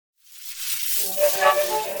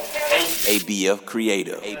ABF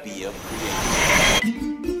Creative. ABF Creative.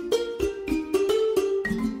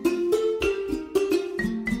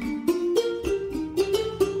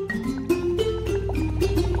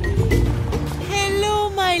 Hello,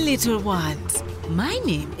 my little ones. My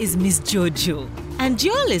name is Miss Jojo, and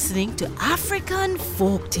you're listening to African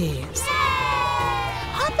Folk Tales.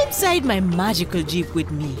 Hop inside my magical jeep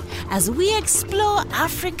with me as we explore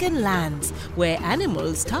African lands where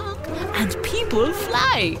animals talk and people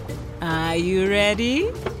fly. Are you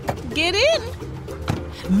ready? Get in!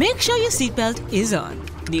 Make sure your seatbelt is on.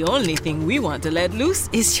 The only thing we want to let loose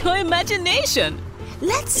is your imagination.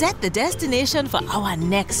 Let's set the destination for our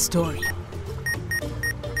next story.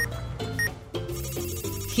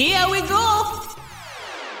 Here we go!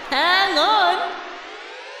 Hang on!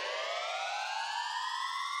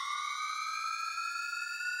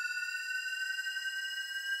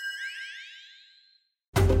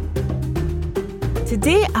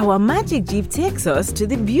 Today, our magic jeep takes us to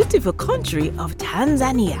the beautiful country of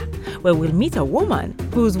Tanzania, where we'll meet a woman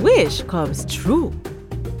whose wish comes true.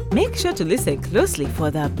 Make sure to listen closely for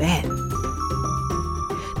the bell.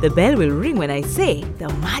 The bell will ring when I say the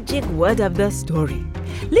magic word of the story.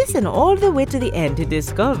 Listen all the way to the end to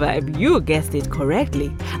discover if you guessed it correctly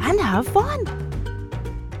and have fun.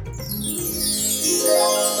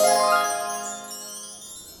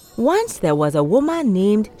 Once there was a woman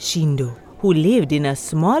named Shindo who lived in a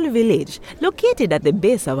small village located at the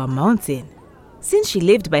base of a mountain. Since she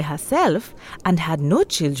lived by herself and had no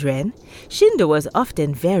children, Shindo was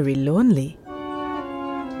often very lonely.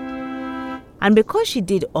 And because she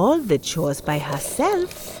did all the chores by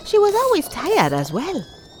herself, she was always tired as well.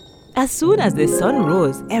 As soon as the sun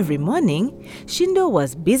rose every morning, Shindo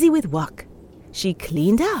was busy with work. She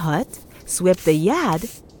cleaned her hut, swept the yard,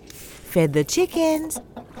 fed the chickens,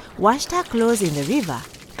 washed her clothes in the river,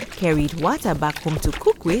 carried water back home to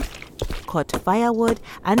cook with, cut firewood,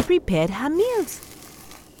 and prepared her meals.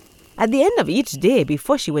 At the end of each day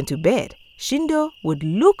before she went to bed, Shindo would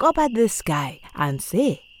look up at the sky and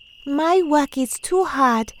say, "My work is too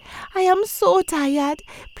hard. I am so tired.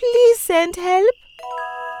 Please send help."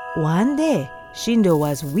 One day, Shindo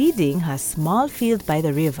was weeding her small field by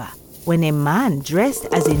the river when a man dressed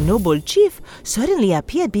as a noble chief suddenly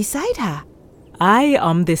appeared beside her. "I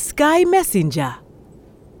am the sky messenger,"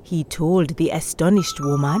 he told the astonished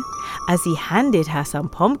woman as he handed her some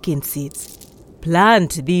pumpkin seeds.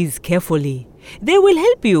 "Plant these carefully. They will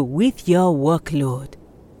help you with your workload."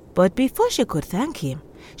 But before she could thank him,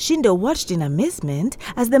 Shindo watched in amazement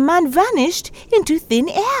as the man vanished into thin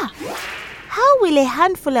air. "How will a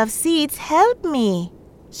handful of seeds help me?"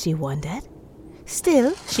 she wondered.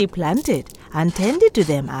 Still, she planted and tended to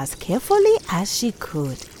them as carefully as she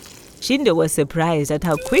could. Shindo was surprised at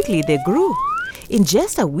how quickly they grew. In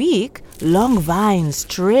just a week, long vines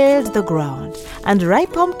trailed the ground and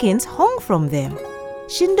ripe pumpkins hung from them.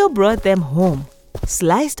 Shindo brought them home,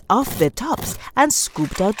 sliced off the tops, and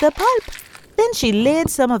scooped out the pulp. Then she laid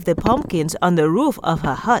some of the pumpkins on the roof of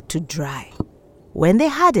her hut to dry. When they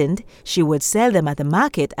hardened, she would sell them at the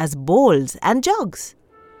market as bowls and jugs.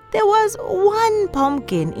 There was one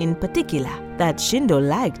pumpkin in particular that Shindo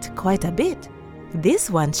liked quite a bit. This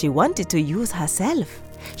one she wanted to use herself.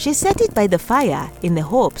 She set it by the fire in the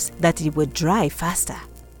hopes that it would dry faster.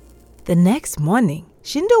 The next morning,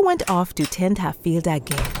 Shindo went off to tend her field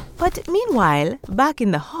again. But meanwhile, back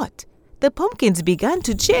in the hut, the pumpkins began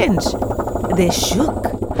to change. They shook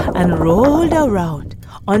and rolled around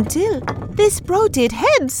until they sprouted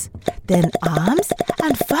heads, then arms,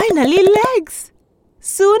 and finally legs.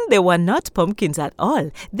 Soon they were not pumpkins at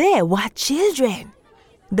all. They were children.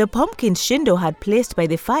 The pumpkin Shindo had placed by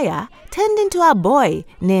the fire turned into a boy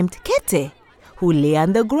named Kete, who lay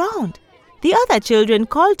on the ground. The other children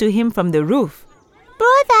called to him from the roof.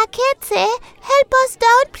 "Brother Kete, help us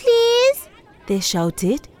down, please," they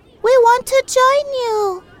shouted. "We want to join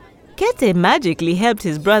you." Kete magically helped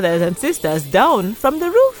his brothers and sisters down from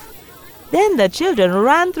the roof. Then the children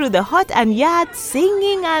ran through the hut and yard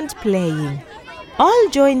singing and playing. All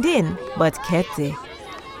joined in but Kete.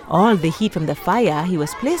 All the heat from the fire he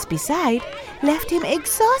was placed beside left him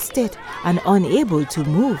exhausted and unable to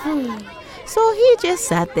move. So he just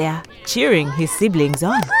sat there, cheering his siblings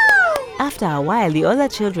on. After a while, the other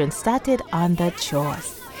children started on the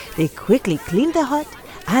chores. They quickly cleaned the hut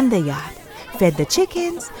and the yard, fed the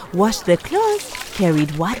chickens, washed the clothes,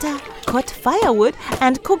 carried water, cut firewood,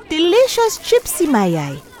 and cooked delicious chipsi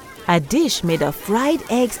mayai, a dish made of fried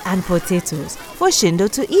eggs and potatoes for Shindo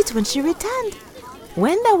to eat when she returned.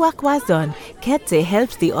 When the work was done, Kete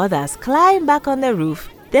helped the others climb back on the roof.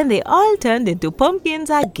 Then they all turned into pumpkins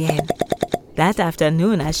again. That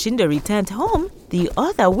afternoon, as Shindo returned home, the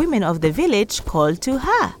other women of the village called to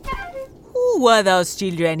her. "Who were those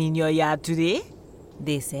children in your yard today?"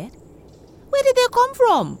 they said. "Where did they come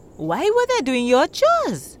from? Why were they doing your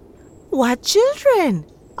chores?" "What children?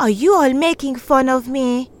 Are you all making fun of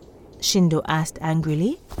me?" Shindo asked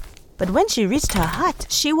angrily. But when she reached her hut,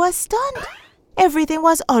 she was stunned. Everything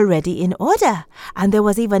was already in order, and there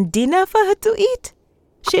was even dinner for her to eat.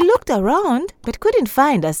 She looked around, but couldn't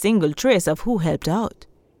find a single trace of who helped out.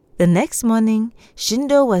 The next morning,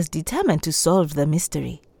 Shindo was determined to solve the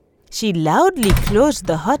mystery. She loudly closed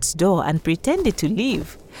the hut's door and pretended to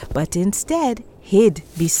leave, but instead hid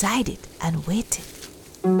beside it and waited.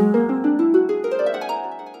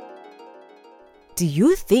 Do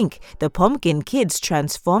you think the pumpkin kids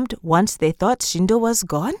transformed once they thought Shindo was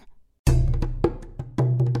gone?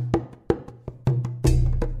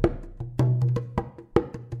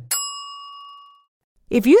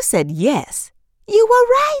 If you said yes, you were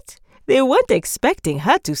right. They weren't expecting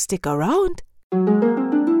her to stick around.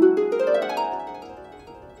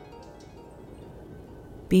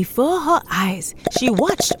 Before her eyes, she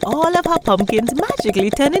watched all of her pumpkins magically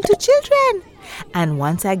turn into children. And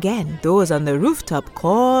once again, those on the rooftop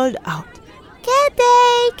called out,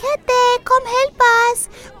 "Kete, Kete, come help us.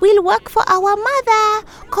 We'll work for our mother.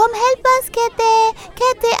 Come help us, Kete.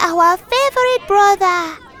 Kete, our favorite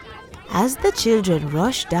brother." As the children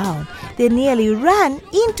rushed down, they nearly ran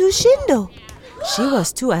into Shindo. She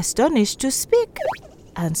was too astonished to speak,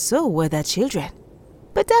 and so were the children.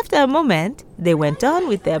 But after a moment, they went on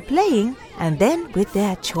with their playing and then with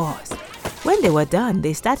their chores. When they were done,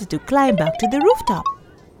 they started to climb back to the rooftop.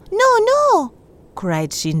 "No,"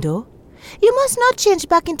 cried Shindo. "You must not change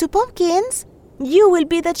back into pumpkins. You will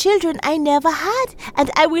be the children I never had,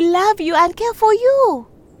 and I will love you and care for you."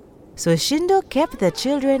 So Shindo kept the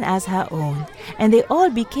children as her own, and they all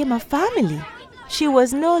became a family. She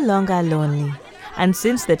was no longer lonely. And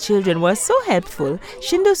since the children were so helpful,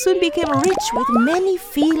 Shindo soon became rich with many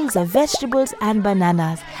fields of vegetables and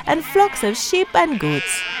bananas, and flocks of sheep and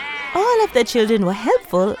goats. All of the children were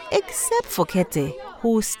helpful except for Kete,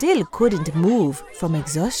 who still couldn't move from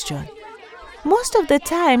exhaustion. Most of the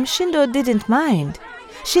time, Shindo didn't mind.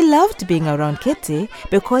 She loved being around Kete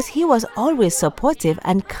because he was always supportive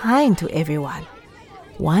and kind to everyone.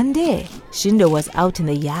 One day, Shindo was out in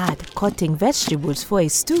the yard cutting vegetables for a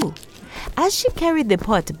stew. As she carried the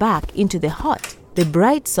pot back into the hut, the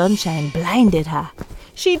bright sunshine blinded her.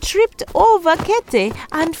 She tripped over Kete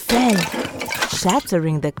and fell,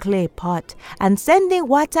 shattering the clay pot and sending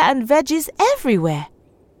water and veggies everywhere.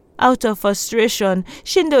 Out of frustration,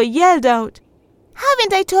 Shindo yelled out,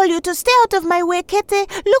 "Haven't I told you to stay out of my way, Kete?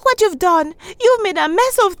 Look what you've done. You've made a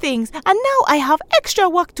mess of things, and now I have extra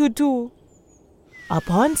work to do."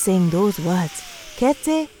 Upon saying those words,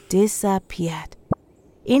 Kete disappeared.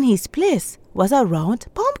 In his place was a round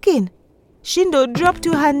pumpkin. Shindo dropped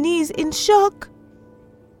to her knees in shock.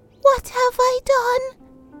 "What have I done?"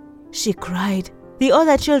 she cried. The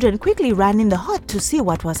other children quickly ran in the hut to see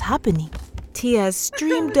what was happening. Tears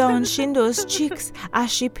streamed down Shindo's cheeks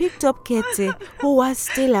as she picked up Kete, who was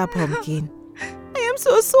still a pumpkin. "I am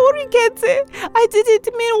so sorry, Kete. I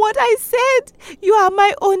didn't mean what I said. You are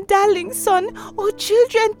my own darling son. Oh,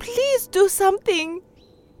 children, please do something."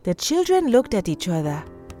 The children looked at each other.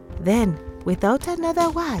 Then, without another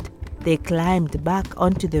word, they climbed back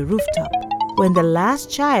onto the rooftop. When the last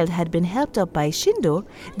child had been helped up by Shindo,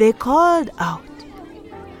 they called out,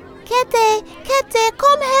 "Kete, Kete,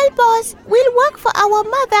 come help us. We'll work for our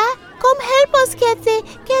mother. Come help us, Kete,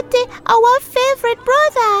 Kete, our favorite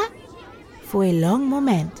brother." For a long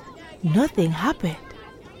moment, nothing happened.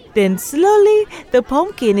 Then slowly, the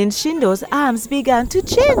pumpkin in Shindo's arms began to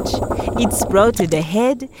change. It sprouted a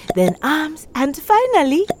head, then arms, and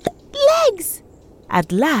finally, legs.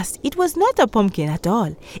 At last, it was not a pumpkin at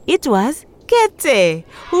all. It was Kete,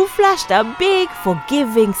 who flashed a big,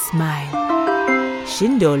 forgiving smile.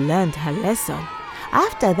 Shindo learned her lesson.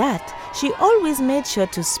 After that, she always made sure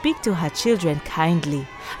to speak to her children kindly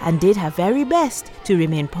and did her very best to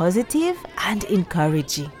remain positive and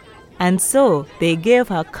encouraging. And so, they gave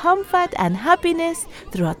her comfort and happiness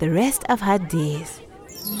throughout the rest of her days.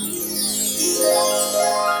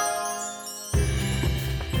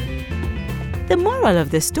 The moral of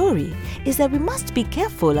the story is that we must be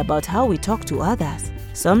careful about how we talk to others.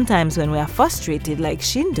 Sometimes when we are frustrated like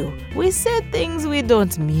Shindo, we say things we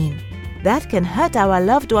don't mean. That can hurt our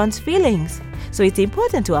loved ones' feelings, so it's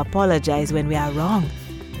important to apologize when we are wrong.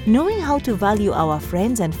 Knowing how to value our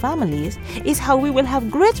friends and families is how we will have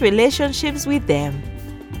great relationships with them.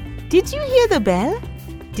 Did you hear the bell?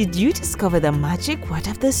 Did you discover the magic word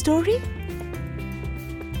of the story?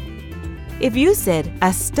 If you said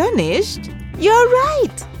astonished, you're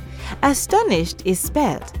right. Astonished is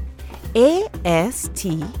spelled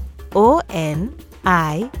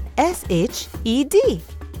A-S-T-O-N-I-S-H-E-D.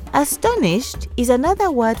 Astonished is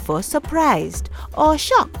another word for surprised or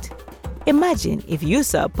shocked. Imagine if you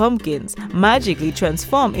saw pumpkins magically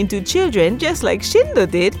transform into children just like Shindo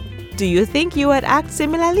did. Do you think you would act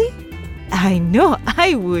similarly? I know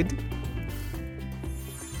I would.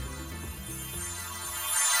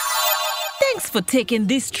 Thanks for taking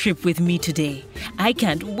this trip with me today. I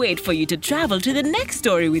can't wait for you to travel to the next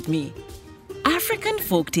story with me. African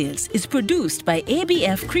Folktales is produced by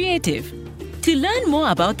ABF Creative. To learn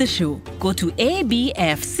more about the show, go to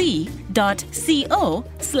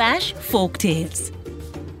abfc.co/folktales.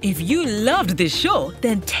 If you loved this show,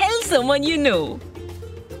 then tell someone you know.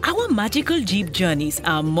 Our magical Jeep journeys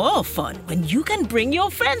are more fun when you can bring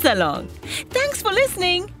your friends along. Thanks for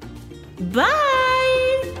listening. Bye!